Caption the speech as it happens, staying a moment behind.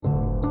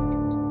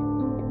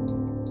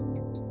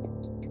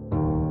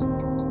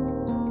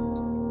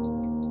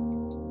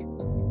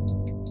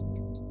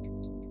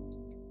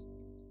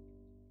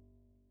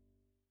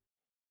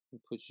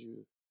put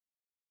you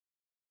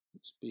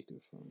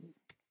speakerphone.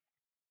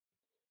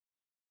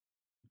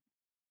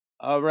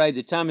 All right,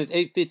 the time is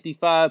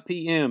 8:55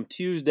 p.m.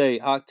 Tuesday,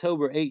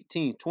 October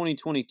 18th,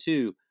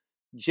 2022.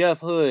 Jeff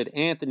Hood,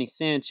 Anthony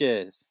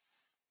Sanchez.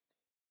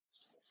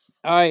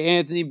 All right,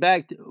 Anthony,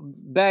 back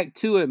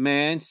to it,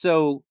 man.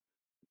 So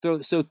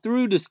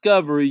through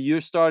discovery,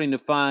 you're starting to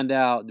find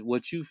out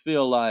what you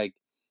feel like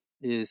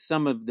is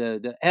some of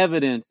the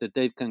evidence that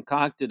they've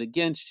concocted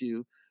against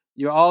you.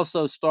 You're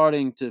also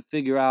starting to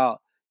figure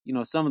out,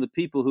 some of the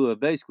people who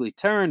have basically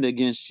turned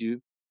against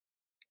you,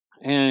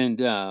 and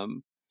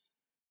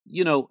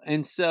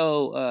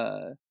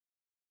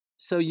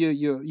so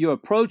you're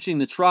approaching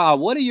the trial.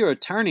 What do your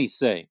attorneys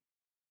say?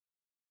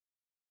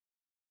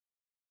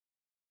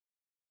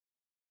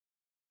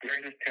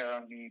 They're just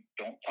telling me,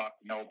 don't talk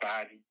to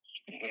nobody.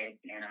 Keep your head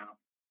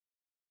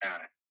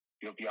down.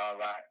 You'll be all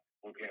right.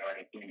 We'll get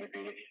right into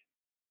this.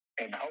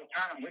 And the whole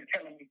time, they're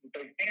telling me that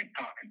they've been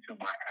talking to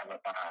my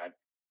alibis.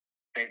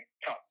 They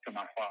talked to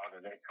my father.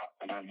 They talked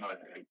to my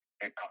mother.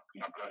 They talked to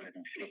my brothers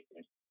and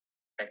sisters.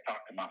 They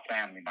talked to my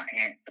family, my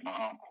aunts, and my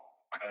uncle,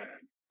 my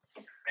husband.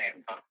 They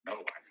haven't talked to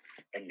nobody.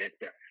 And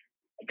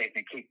they've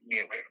been keeping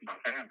me away from my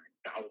family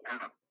the whole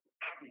time.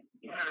 I haven't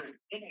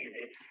learned any of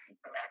this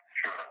until after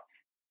trial.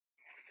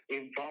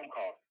 Even phone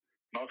calls.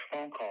 Most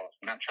phone calls.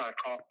 When I try to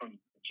call from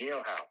the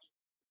jailhouse,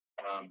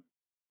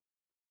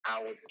 I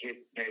would get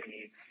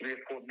maybe 3 or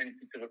 4 minutes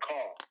into the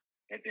call,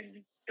 and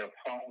then the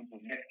phone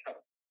would mess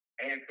up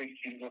every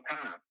single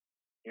time.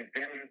 It's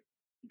very,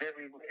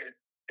 very rare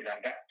that I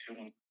got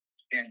to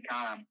spend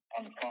time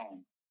on the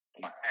phone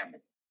with my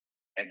family.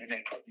 And then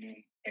they put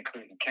me in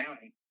Cleveland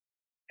County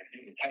at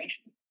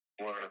visitation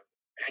for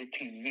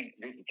 15-minute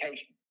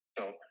visitation.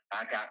 So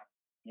I got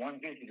one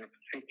visitor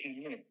for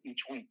 15 minutes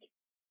each week.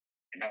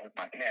 And that was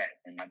my dad.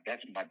 And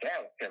that's what my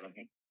dad was telling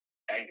me.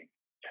 Hey,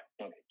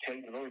 tell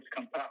your lawyers to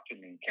come talk to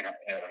me. How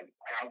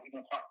are we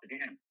going to talk to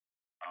them?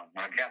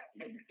 I got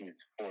witnesses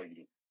for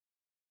you.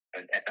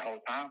 But at the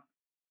whole time,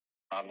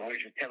 my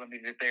lawyers are telling me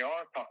that they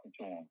are talking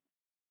to them.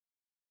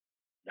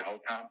 The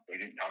whole time, they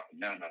didn't talk to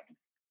none of them.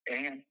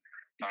 And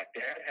my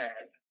dad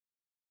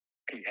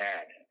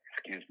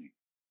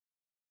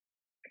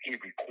he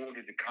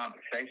recorded the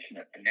conversation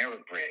at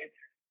Panera Bread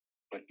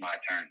with my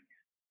attorneys.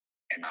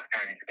 And my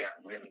attorneys got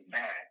really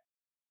mad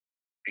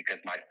because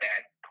my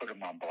dad put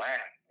him on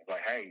blast.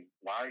 Like, hey,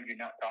 why are you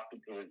not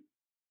talking to his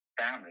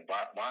family?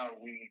 Why are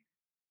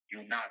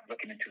you not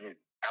looking into his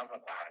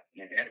alibi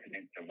and his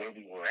evidence of where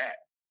we were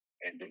at?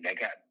 And then they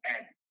got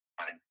mad.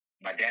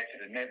 My dad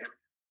should have never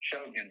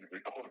showed them the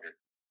recorder.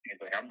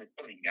 He's like, I'm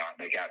recording y'all.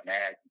 They got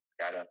mad,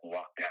 got up and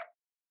walked out.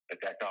 But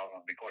that's all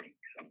on recording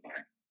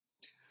somewhere.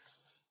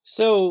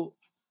 So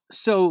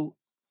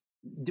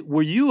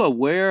were you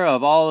aware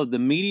of all of the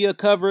media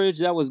coverage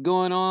that was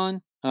going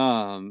on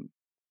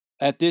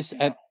at this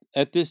time?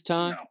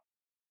 No.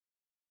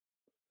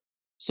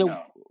 So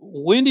no.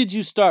 When did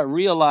you start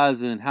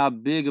realizing how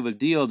big of a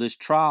deal this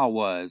trial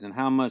was and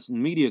how much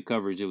media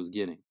coverage it was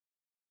getting?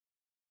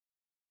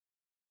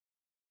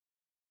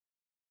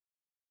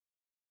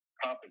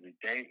 Probably the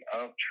day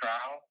of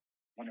trial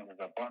when it was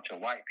a bunch of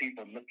white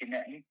people looking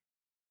at me.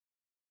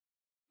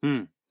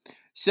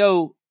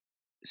 So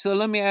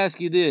let me ask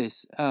you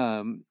this.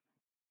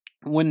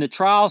 When the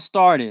trial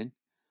started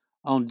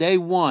on day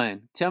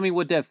one, tell me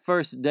what that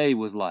first day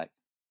was like.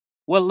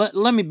 Well,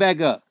 let me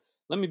back up.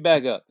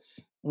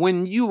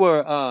 When you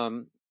were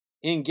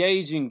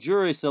engaging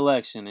jury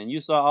selection and you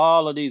saw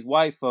all of these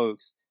white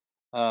folks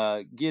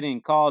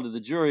getting called to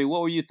the jury,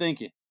 what were you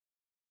thinking?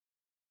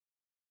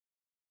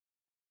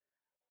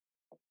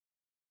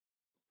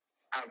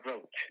 I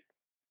wrote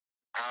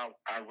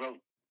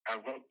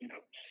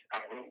notes.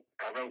 I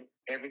wrote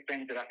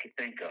everything that I could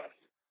think of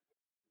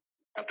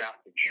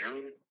about the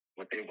jury,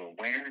 what they were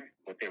wearing,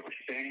 what they were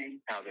saying,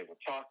 how they were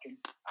talking.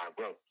 I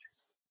wrote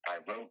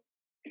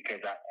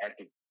because at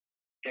the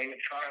day of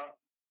trial,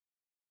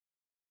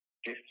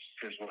 this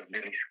is what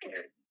really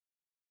scared me.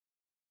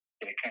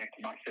 They came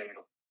to my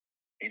cell.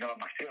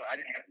 My cell, I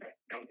didn't have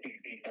no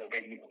TV, no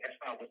radio. That's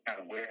why I was not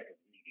aware of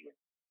media.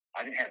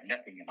 I didn't have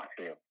nothing in my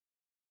cell.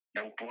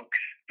 No books,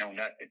 no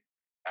nothing.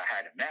 I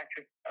had a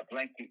mattress, a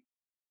blanket,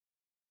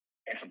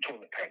 and some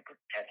toilet paper.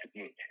 That's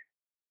it.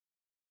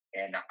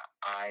 And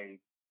I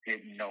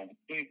didn't know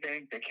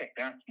anything. They kept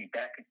bouncing me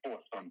back and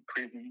forth from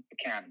prison to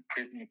county.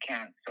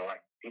 So I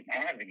didn't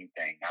have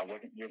anything. I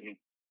really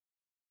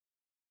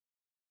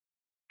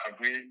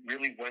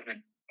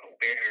wasn't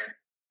aware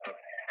of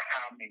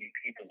how many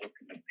people were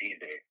going to be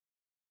there.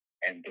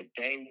 And the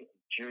day of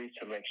jury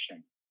selection,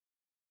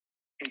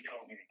 he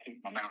told me to keep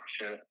my mouth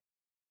shut,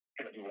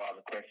 to do all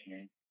the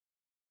questioning.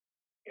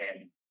 And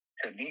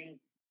to me,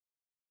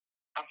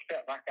 I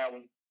felt like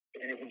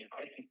it was a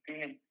question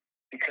thing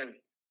because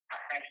I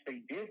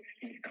actually did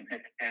see some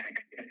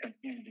Hispanics and some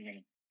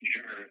Indian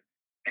jurors.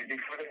 And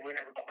before they were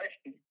ever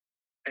questioned,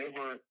 they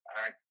were,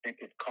 I think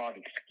it's called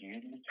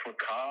excused for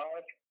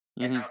cause.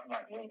 Mm-hmm. And I was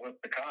like, well, what's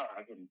the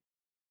cause? And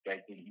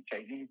they didn't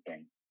say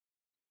anything.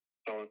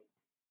 So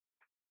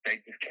they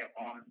just kept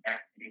on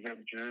asking me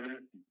little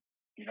jurors.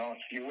 You know,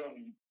 she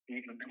wasn't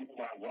even knew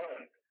who I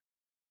was.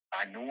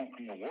 I knew them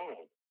from the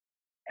world.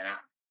 And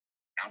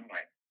I'm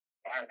like,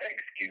 why are they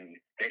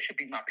excused? They should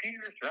be my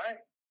peers, right?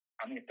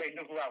 I mean, if they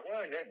knew who I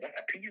was, that's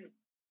a peer.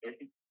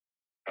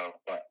 So,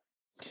 but,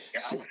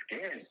 yeah, I was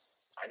scared.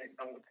 I didn't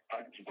know what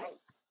I just wrote.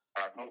 I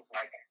wrote,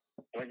 like,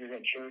 what did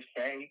that juror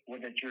say?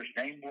 What that juror's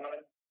name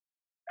was?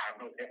 I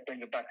wrote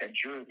everything about that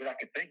juror that I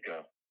could think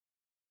of.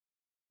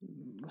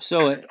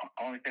 So, that's the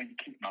only thing to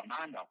keep my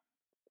mind off.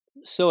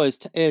 So as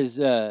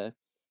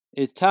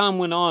time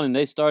went on and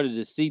they started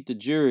to seat the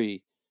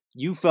jury,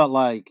 you felt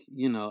like,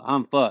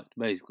 I'm fucked,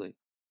 basically.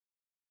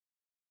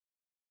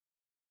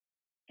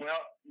 Well,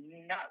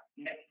 not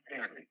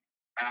necessarily.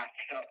 I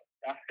felt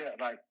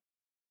like,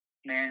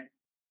 man,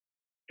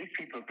 these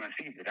people are going to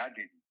see that I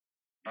didn't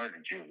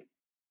murder Juli.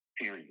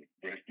 Period.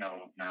 There's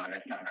no,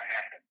 that's not going to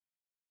happen.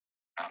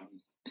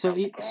 So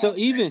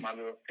even my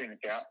little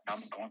sentence out, I'm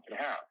going to the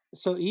house.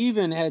 So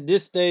even at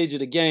this stage of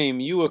the game,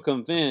 you were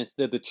convinced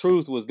that the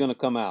truth was going to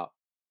come out.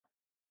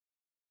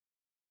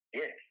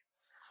 Yes.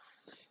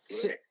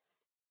 So,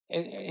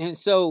 and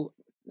so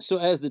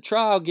as the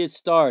trial gets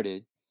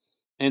started,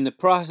 and the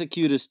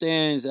prosecutor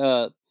stands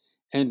up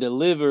and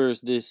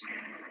delivers this,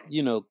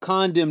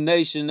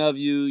 condemnation of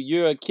you,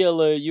 you're a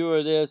killer,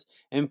 you're this,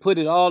 and put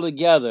it all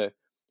together.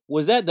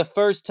 Was that the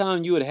first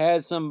time you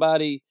had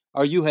somebody,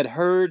 or you had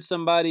heard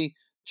somebody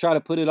try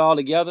to put it all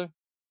together?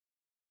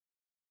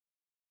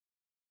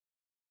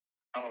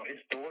 Oh, his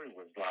story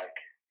was like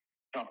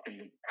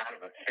something out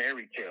of a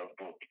fairy tale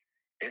book.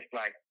 It's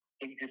like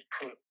he just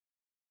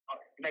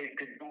made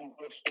this little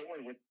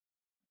story with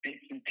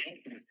bits and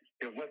pieces.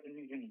 There wasn't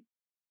even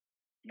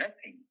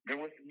nothing. There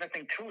was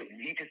nothing to it. And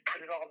he just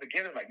put it all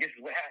together like, this is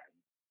what happened.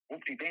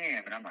 Whoopsie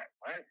bam. And I'm like,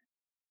 what?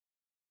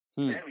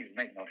 That doesn't even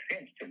make no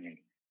sense to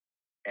me.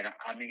 And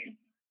I mean,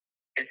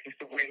 it's just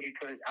the way he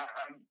put it.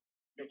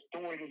 The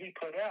story that he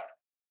put out.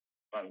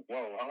 Like,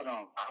 whoa, hold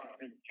on. I want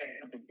to check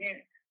something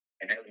in.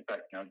 And it was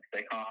like,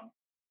 stay calm.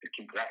 Just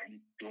keep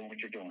writing, doing what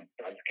you're doing.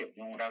 So I just kept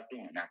doing what I was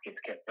doing. I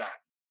just kept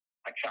writing.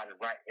 I tried to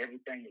write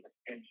everything that was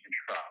in the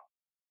trial.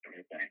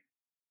 Everything.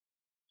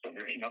 So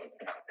there's notes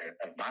out there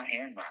of my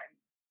handwriting.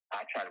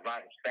 I try to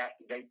write as fast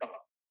as they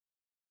thought.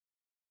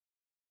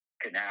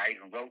 And I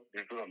even wrote,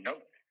 there's little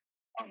notes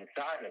on the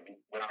side of it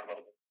where I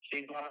wrote,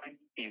 she's lying,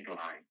 he's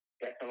lying.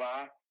 That's a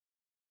lie.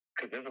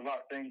 Because there's a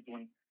lot of things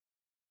when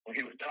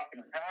he was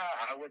talking,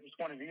 I just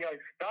wanted to yell,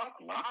 stop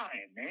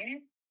lying,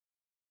 man.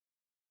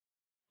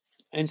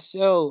 And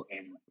so,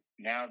 and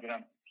now that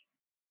I'm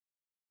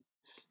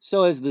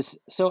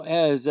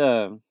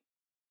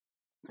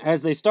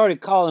as they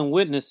started calling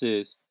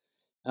witnesses,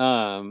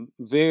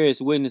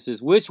 various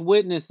witnesses, which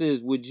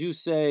witnesses would you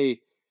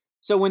say?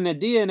 So when the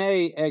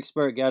DNA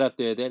expert got up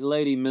there, that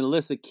lady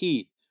Melissa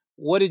Keith,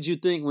 what did you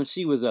think when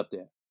she was up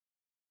there?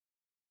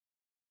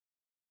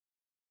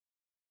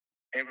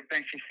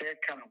 Everything she said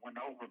kind of went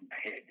over my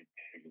head.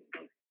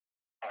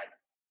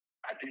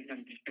 I didn't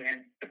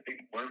understand the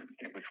big words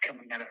that was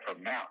coming out of her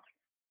mouth,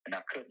 and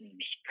I couldn't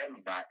spell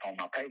them right on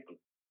my paper.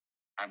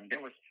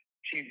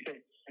 She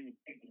said some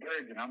big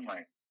words, and I'm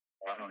like,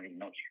 I don't even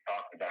know what she's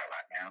talking about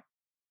right now.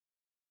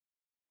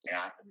 And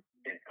how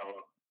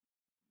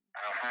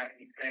did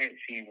he say it?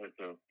 She was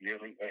a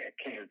really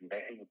educated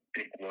lady with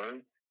big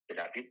words that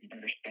I didn't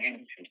understand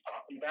what she was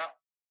talking about.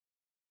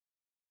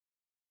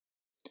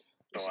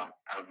 So I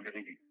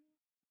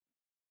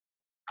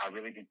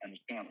really didn't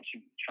understand what she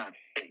was trying to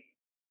say.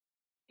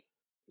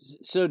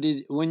 So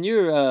when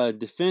your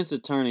defense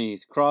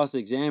attorneys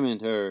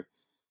cross-examined her,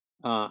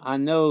 I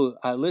know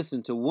I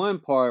listened to one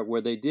part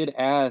where they did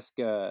ask,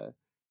 I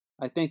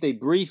think they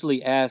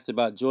briefly asked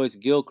about Joyce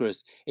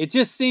Gilchrist. It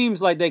just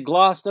seems like they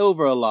glossed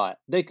over a lot.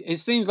 It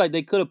seems like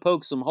they could have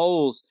poked some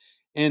holes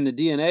in the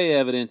DNA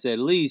evidence at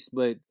least,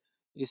 but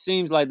it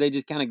seems like they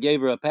just kind of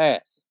gave her a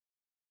pass.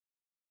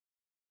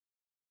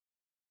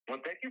 Well,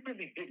 they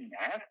really didn't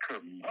ask her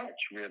much,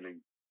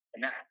 really.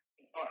 And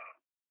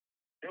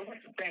there were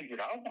some things that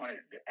I wanted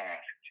to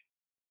ask,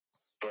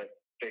 but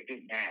they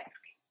didn't ask.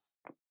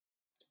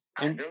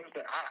 And I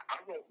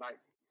wrote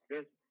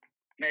there's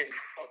maybe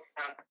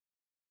 5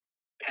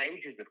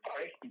 pages of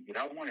questions that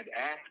I wanted to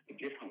ask the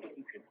different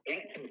witnesses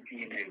and to the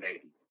DNA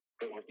lady,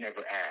 but was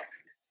never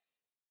asked.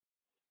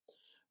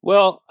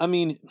 Well, I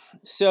mean,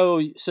 so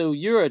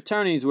your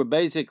attorneys were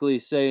basically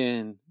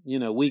saying,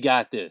 we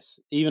got this,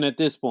 even at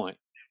this point.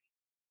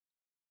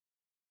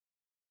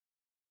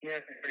 Yeah,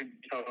 they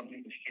told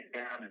me to sit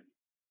down and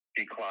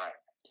be quiet.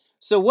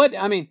 So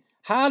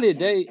how did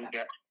they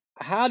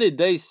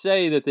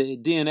say that the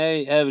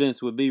DNA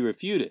evidence would be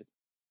refuted?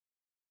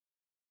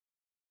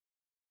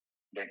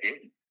 They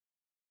didn't.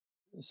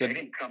 They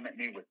didn't come at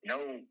me with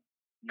no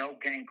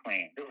game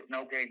plan. There was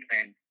no game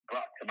plan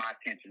brought to my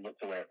attention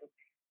whatsoever.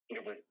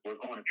 It was, we're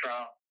going to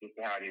trial. This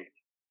is how it is.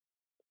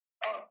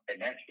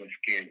 And that's what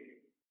scared me.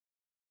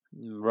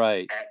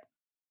 Right.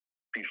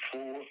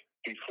 Before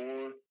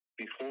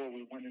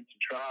we went into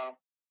trial,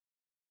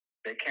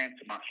 they came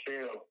to my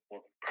cell for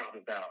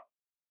probably about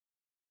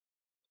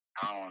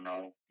I don't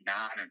know, 9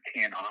 or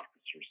 10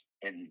 officers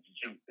in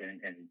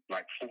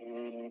like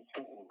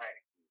full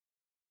rank.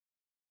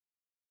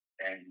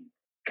 And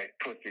they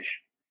put this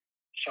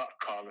shock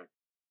collar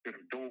to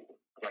the door.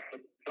 Like, put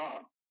it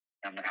on.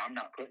 I'm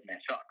not putting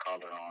that shock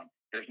collar on.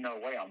 There's no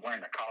way I'm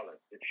wearing a collar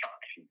that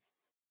shocks you.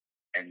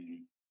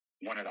 And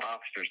one of the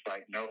officers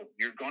like, no,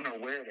 you're going to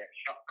wear that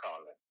shock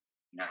collar.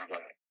 And I was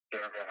like,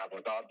 sir,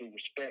 with all due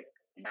respect,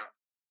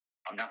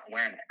 I'm not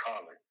wearing that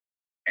collar.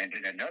 And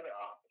then another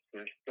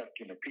officer stuck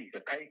in a piece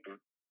of paper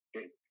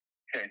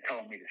that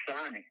told me to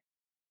sign it.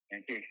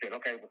 And he said,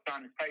 okay, well,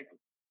 sign this paper.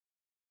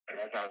 But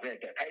as I read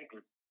that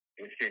paper,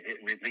 it said it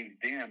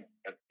relieved them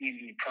of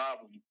any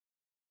problem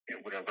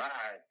that would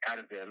arise out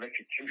of the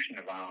electrocution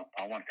of,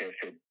 I want to say it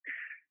said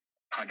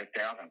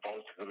 100,000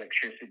 volts of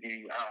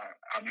electricity.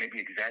 I may be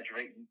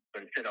exaggerating,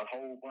 but it said a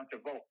whole bunch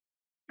of volts.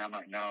 And I'm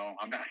like, no,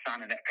 I'm not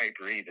signing that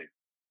paper either.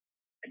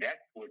 And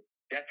that's what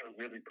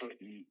really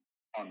put me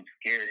on a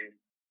scary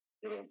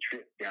little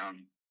trip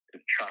down to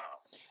trial.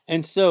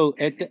 And so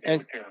they were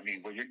telling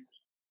me, well,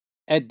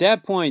 at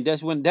that point,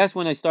 that's when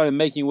they started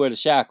making you wear the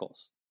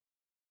shackles.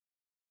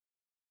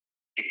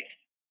 Yeah.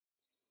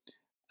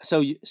 So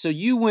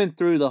you went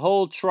through the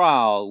whole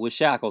trial with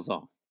shackles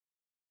on.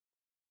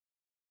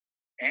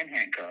 And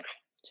handcuffs.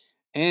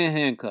 And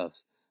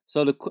handcuffs.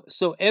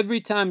 So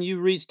every time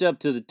you reached up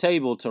to the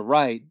table to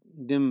write,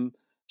 them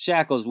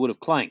shackles would have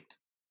clanked.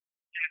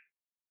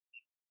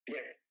 Yeah.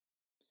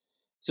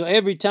 So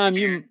every time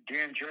during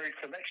jury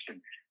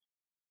selection.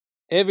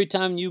 Every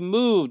time you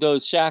moved,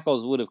 those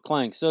shackles would have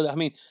clanked. So, I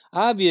mean,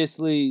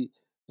 obviously,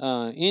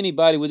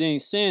 anybody with any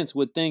sense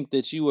would think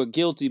that you were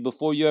guilty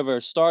before you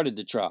ever started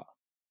the trial.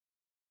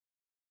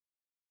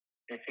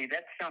 And see,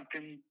 that's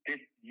something that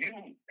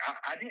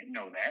I didn't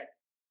know that.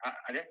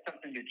 That's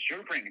something that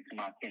you're bringing to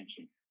my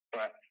attention.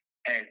 But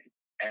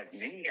as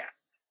me,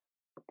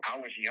 I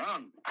was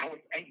young. I was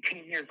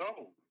 18 years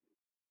old.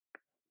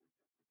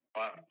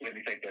 Let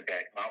me take that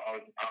back. I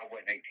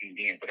wasn't 18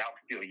 then, but I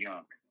was still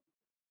young.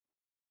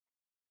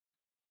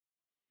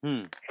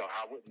 So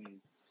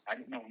I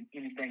didn't know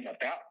anything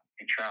about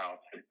the trial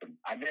system.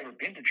 I'd never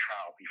been to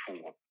trial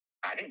before.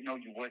 I didn't know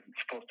you wasn't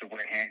supposed to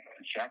wear handcuffs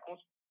and shackles.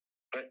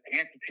 But to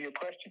answer to your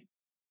question,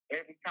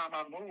 every time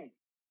I moved,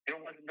 there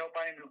wasn't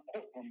nobody in the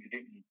courtroom that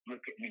didn't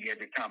look at me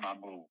every time I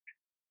moved.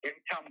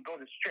 Every time I go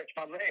to stretch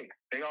my legs,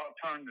 they all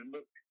turned to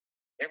look.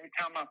 Every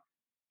time I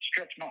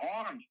stretch my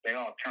arms, they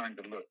all turned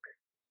to look.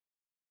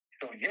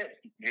 So yes,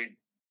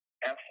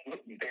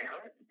 absolutely, they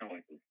heard the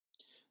noises.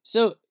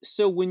 So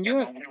when we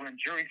were in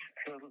jury,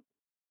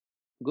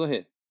 go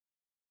ahead.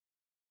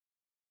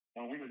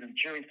 When we was in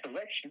jury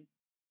selection,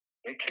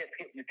 they kept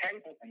hitting the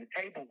table, and the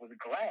table was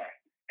glass,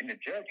 and the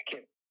judge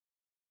kept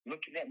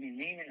looking at me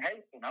mean and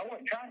hateful. And I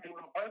wasn't trying to do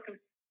it on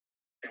purpose.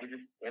 It was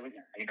just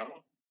everything,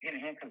 getting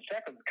handcuffs and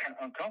shackles is kind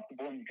of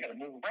uncomfortable, and you got to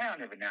move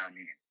around every now and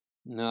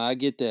then. No, I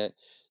get that.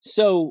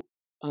 So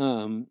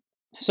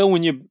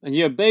when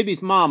your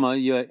baby's mama,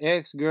 your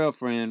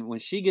ex-girlfriend, when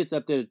she gets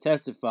up there to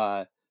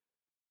testify,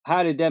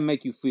 how did that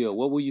make you feel?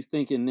 What were you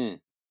thinking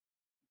then?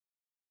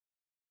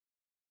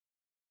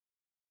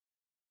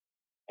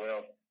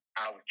 Well,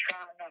 I was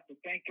trying not to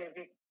think of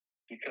it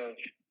because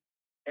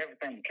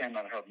everything that came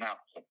out of her mouth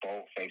was a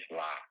bold-faced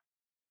lie.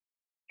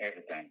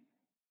 Everything.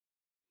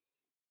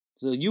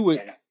 So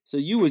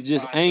you was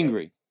just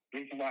angry.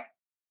 Reason why?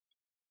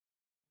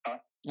 Huh?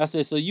 I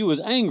said, so you was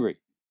angry.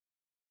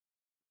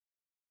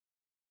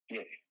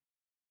 Yes.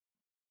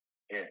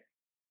 Yeah.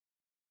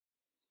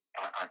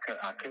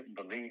 I couldn't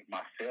believe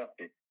myself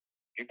that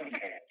you're going to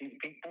help these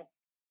people.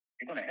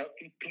 You're going to help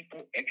these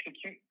people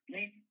execute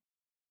me.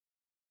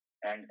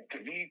 And to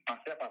me,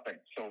 myself, I think,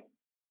 so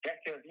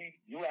that tells me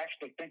you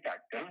actually think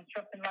I've done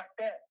something like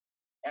that?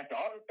 After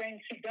all the things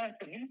she done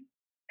to me?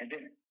 And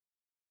then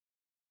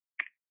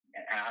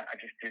it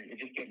just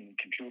didn't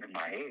compute in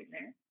my head,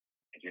 man.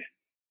 It just,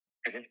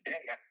 to this day,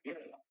 I still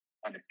don't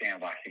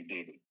understand why she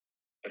did it.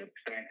 But at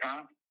the same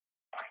time,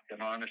 I still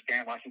don't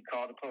understand why she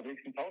called the police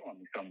and told on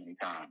me so many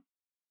times.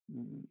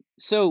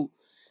 So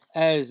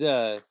as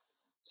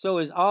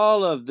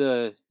all of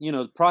the,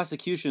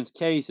 prosecution's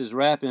case is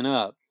wrapping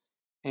up,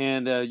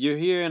 and you're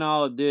hearing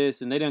all of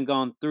this, and they done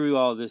gone through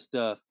all this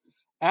stuff.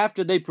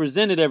 After they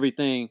presented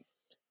everything,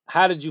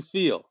 how did you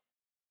feel?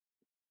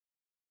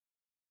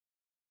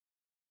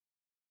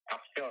 I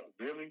felt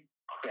really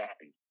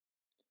crappy.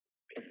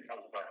 Because I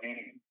was like,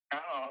 man, how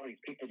are all these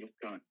people just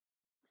going to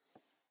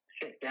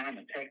sit down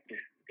and take this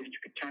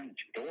district attorney's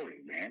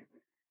story, man?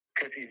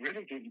 Because he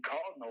really didn't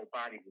call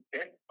nobody to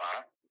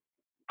testify.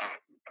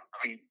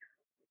 I mean,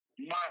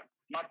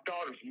 my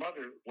daughter's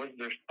mother was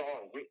their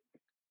star witness.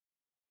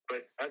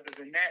 But other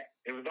than that,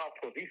 it was all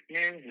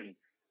policemen and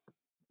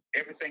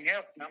everything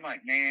else. And I'm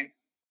like, man,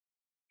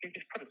 he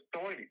just put a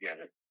story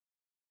together.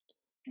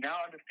 Now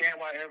I understand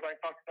why everybody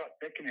talks about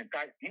they can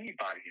indict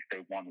anybody if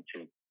they wanted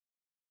to.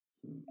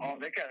 All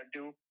they got to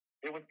do,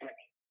 it was like,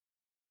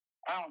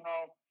 I don't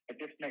know if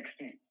this makes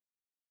sense,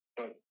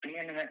 but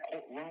being in that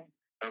courtroom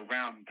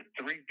around the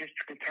 3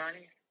 district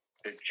attorneys,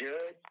 the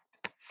judge,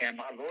 and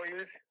my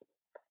lawyers,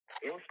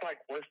 it was like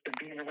worse than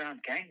being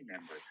around gang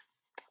members.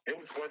 It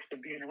was worse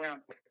than being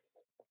around,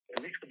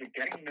 at least with the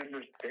gang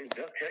members, they'll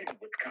tell you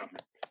what's coming.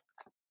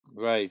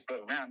 Right.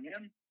 But around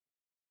them,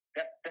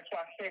 that's why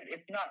I said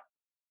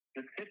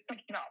the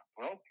system's not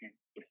broken.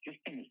 The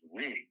system is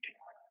rigged.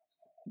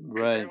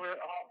 Right. They were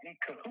all in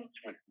cahoots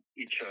with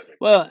each other.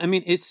 Well, I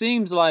mean, it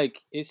seems like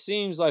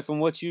from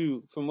what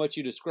you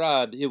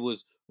described, it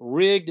was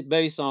rigged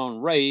based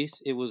on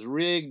race. It was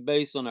rigged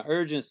based on the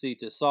urgency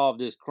to solve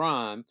this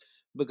crime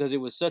because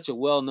it was such a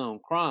well-known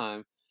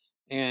crime,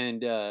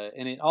 and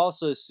it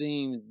also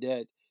seemed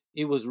that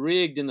it was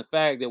rigged in the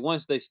fact that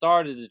once they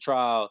started the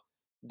trial,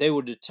 they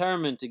were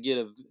determined to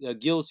get a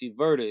guilty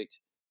verdict,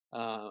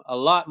 a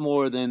lot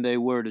more than they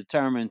were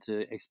determined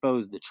to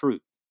expose the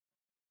truth.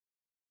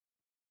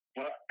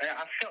 Well,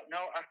 I felt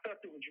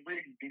it was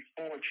rigged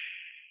before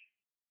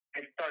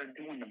they started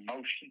doing the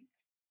motion.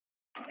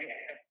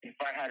 If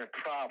I had a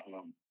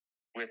problem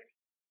with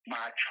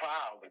my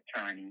trial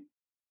attorney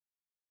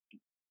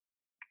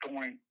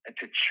going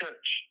to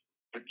church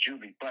with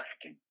Juli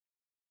Busken,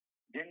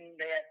 then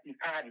they asked me if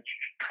I had a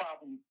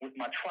problem with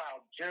my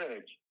trial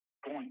judge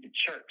going to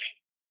church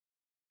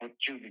with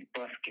Juli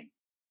Busken.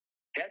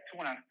 That's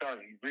when I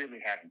started really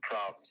having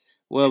problems.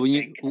 Well,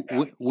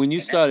 when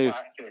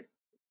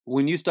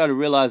you started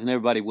realizing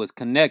everybody was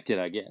connected,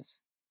 I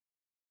guess.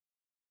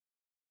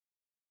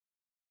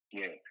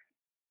 Yeah.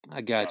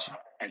 I got you.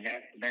 And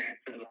then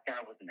it was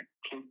I was in a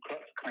Ku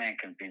Klux Klan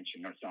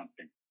convention or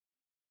something.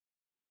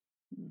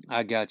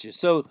 I got you.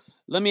 So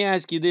let me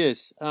ask you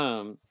this: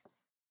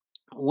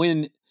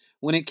 when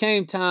it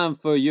came time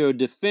for your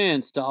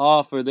defense to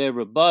offer their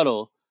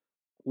rebuttal,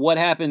 what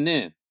happened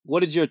then?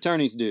 What did your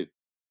attorneys do?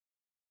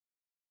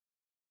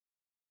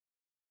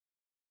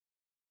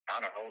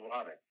 Not a whole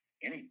lot of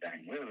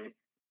anything, really.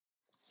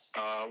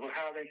 Well,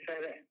 how they say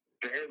that?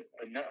 There's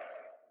enough,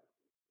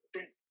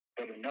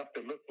 but enough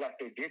to look like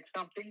they did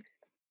something.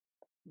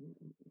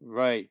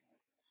 Right.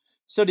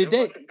 So did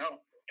there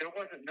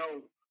wasn't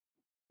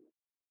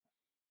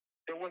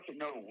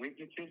no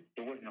witnesses.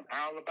 There wasn't no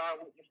alibi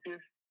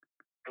witnesses.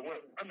 There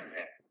wasn't none of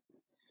that.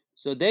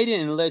 So they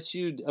didn't let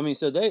you. I mean,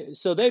 so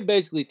they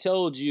basically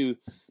told you,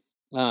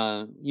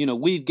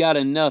 we've got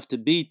enough to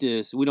beat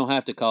this. We don't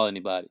have to call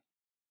anybody.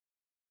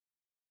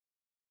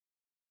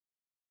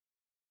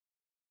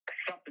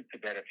 Something to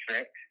that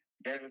effect.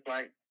 That was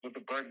like, well,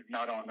 the burden's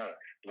not on us.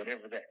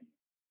 Whatever that means.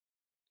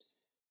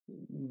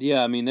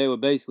 Yeah, I mean, they were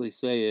basically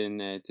saying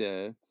that,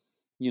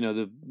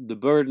 the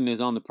burden is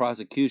on the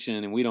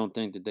prosecution, and we don't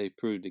think that they've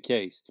proved the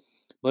case.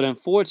 But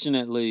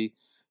unfortunately,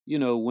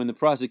 when the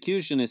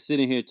prosecution is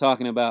sitting here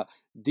talking about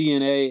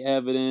DNA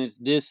evidence,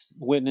 this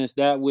witness,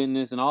 that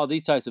witness, and all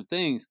these types of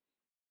things,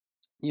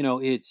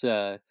 it's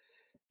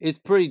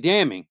pretty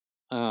damning,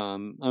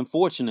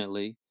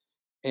 unfortunately.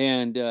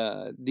 And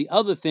the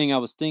other thing I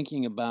was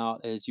thinking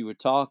about as you were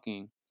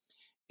talking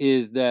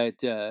is that,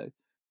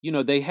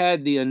 they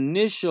had the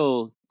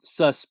initial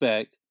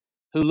suspect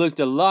who looked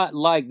a lot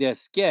like that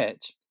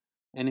sketch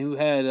and who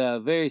had a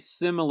very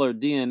similar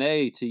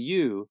DNA to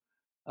you.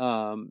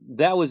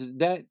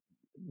 The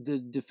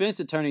defense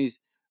attorneys,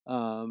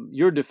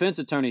 your defense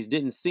attorneys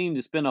didn't seem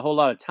to spend a whole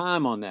lot of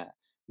time on that,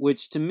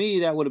 which to me,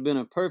 that would have been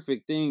a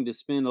perfect thing to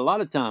spend a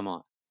lot of time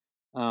on,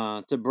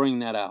 to bring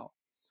that out.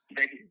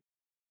 They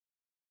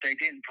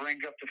didn't bring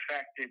up the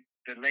fact that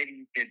the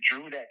lady that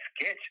drew that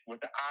sketch was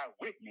the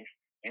eyewitness,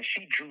 and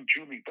she drew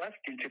Juli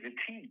Busken to the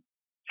T.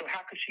 So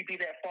how could she be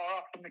that far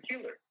off from the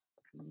killer?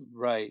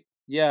 Right.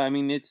 Yeah. I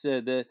mean, it's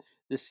the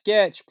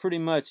sketch pretty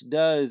much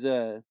does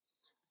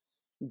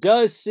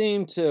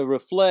seem to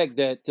reflect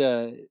that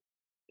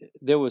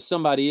there was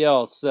somebody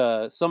else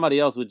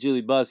with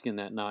Juli Busken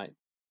that night.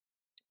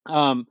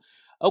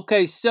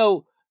 Okay.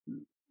 So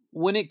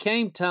when it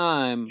came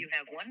time, you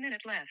have 1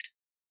 minute left.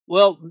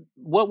 Well,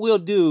 what we'll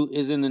do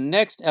is in the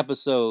next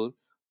episode,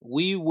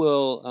 we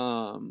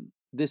will,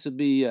 this will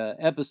be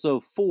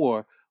episode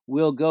 4,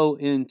 we'll go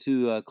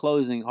into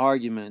closing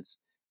arguments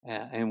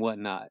and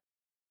whatnot.